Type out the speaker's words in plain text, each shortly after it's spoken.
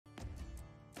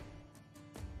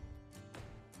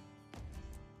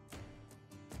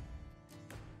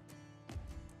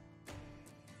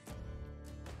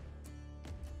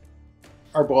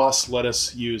Our boss let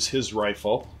us use his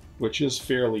rifle, which is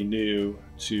fairly new,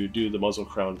 to do the muzzle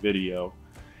crown video.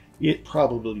 It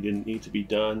probably didn't need to be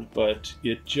done, but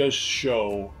it just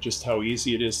shows just how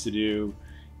easy it is to do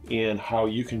and how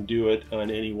you can do it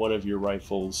on any one of your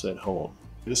rifles at home.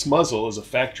 This muzzle is a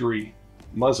factory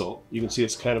muzzle. You can see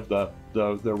it's kind of the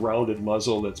rounded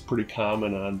muzzle that's pretty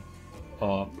common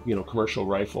on commercial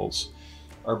rifles.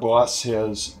 Our boss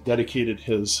has dedicated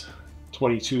his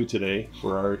 22 today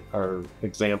for our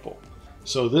example.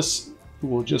 So this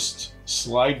will just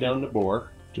slide down the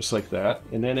bore just like that,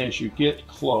 and then as you get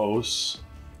close,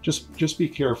 just be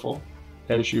careful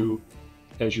as you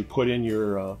put in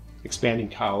your expanding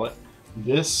collet.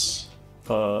 This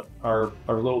our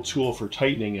little tool for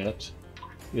tightening it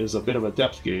is a bit of a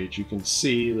depth gauge. You can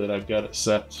see that I've got it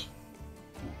set.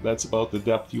 That's about the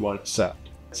depth you want it set.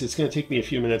 So it's going to take me a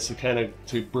few minutes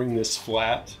to bring this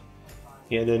flat,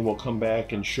 and then we'll come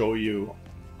back and show you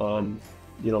in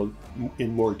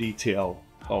more detail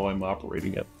how I'm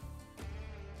operating it.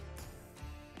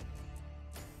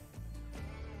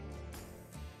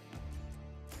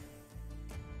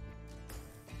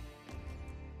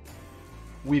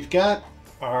 We've got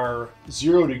our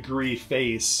 0 degree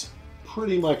face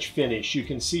pretty much finished. You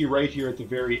can see right here at the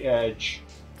very edge,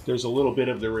 there's a little bit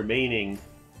of the remaining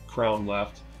crown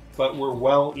left, but we're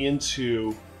well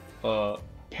into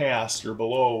past or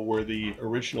below where the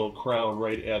original crown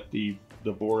right at the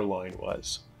bore line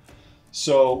was.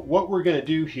 So what we're going to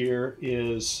do here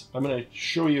is I'm going to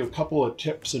show you a couple of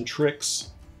tips and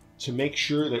tricks to make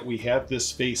sure that we have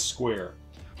this face square.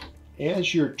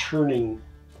 As you're turning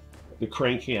the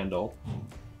crank handle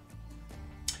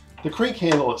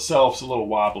itself is a little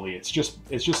wobbly. It's just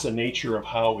the nature of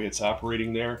how it's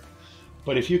operating there.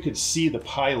 But if you could see the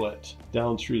pilot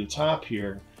down through the top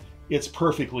here, it's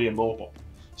perfectly immobile.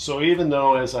 So even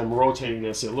though as I'm rotating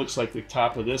this, it looks like the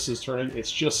top of this is turning,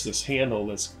 it's just this handle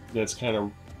that's kind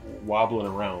of wobbling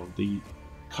around. The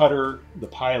cutter, the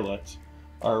pilot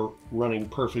are running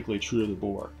perfectly true to the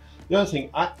bore. The other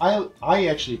thing, I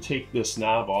actually take this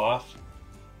knob off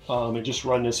and just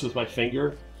run this with my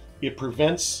finger. It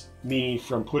prevents me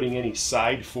from putting any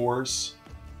side force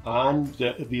on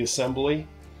the assembly,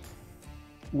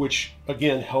 which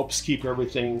again helps keep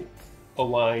everything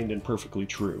aligned and perfectly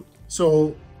true.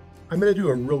 So I'm going to do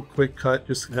a real quick cut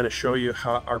just to kind of show you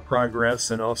how our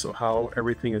progress and also how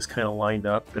everything is kind of lined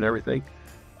up and everything.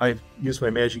 I've used my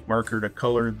magic marker to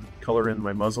color in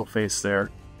my muzzle face there,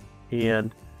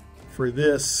 and for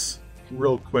this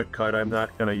real quick cut I'm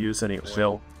not going to use any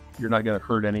oil. You're not going to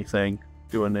hurt anything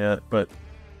doing that, but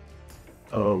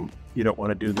you don't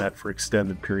want to do that for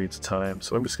extended periods of time.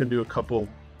 So I'm just going to do a couple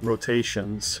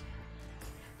rotations,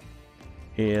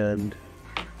 and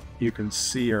you can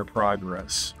see our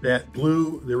progress. That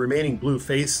blue, the remaining blue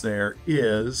face there,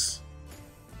 is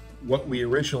what we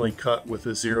originally cut with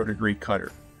a 0 degree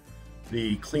cutter.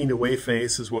 The cleaned away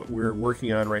face is what we're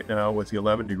working on right now with the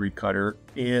 11 degree cutter,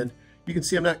 and you can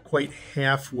see I'm not quite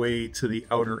halfway to the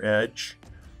outer edge.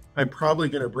 I'm probably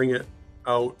going to bring it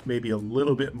out maybe a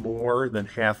little bit more than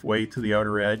halfway to the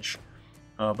outer edge,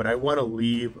 but I want to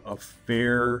leave a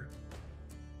fair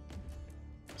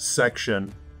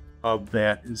section of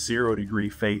that 0 degree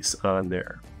face on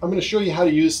there. I'm going to show you how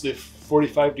to use the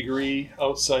 45 degree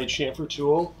outside chamfer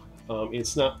tool.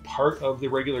 It's not part of the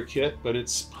regular kit, but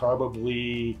it's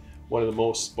probably one of the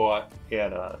most bought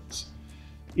add-ons.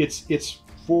 It's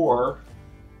for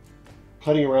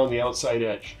cutting around the outside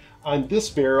edge. On this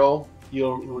barrel,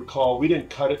 you'll recall we didn't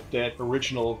cut that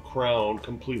original crown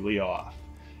completely off.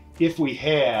 If we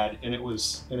had, and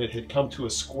it had come to a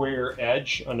square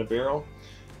edge on the barrel,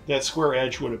 that square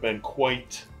edge would have been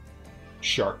quite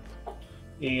sharp.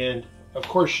 And of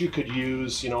course you could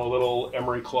use, a little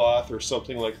emery cloth or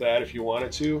something like that if you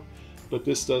wanted to, but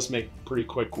this does make pretty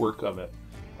quick work of it.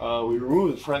 We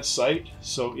remove the front sight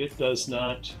so it does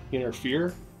not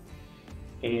interfere.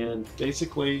 And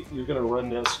basically you're going to run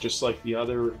this just like the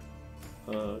other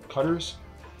cutters,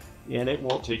 and it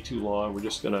won't take too long. We're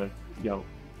just going to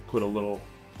put a little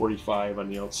 45 on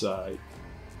the outside.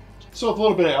 So with a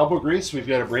little bit of elbow grease, we've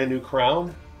got a brand new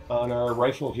crown on our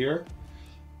rifle here.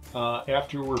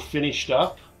 After we're finished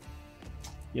up,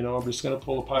 I'm just going to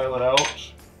pull the pilot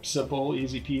out. Simple,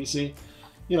 easy peasy.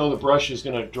 The brush is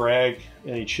going to drag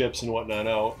any chips and whatnot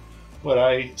out, but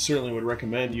I certainly would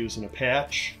recommend using a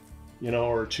patch,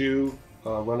 or two.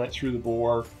 Run it through the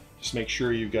bore. Just make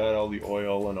sure you've got all the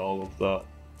oil and all of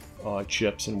the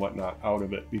chips and whatnot out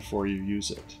of it before you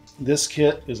use it. This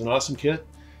kit is an awesome kit.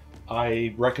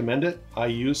 I recommend it. I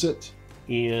use it,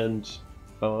 and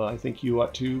I think you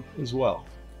ought to as well.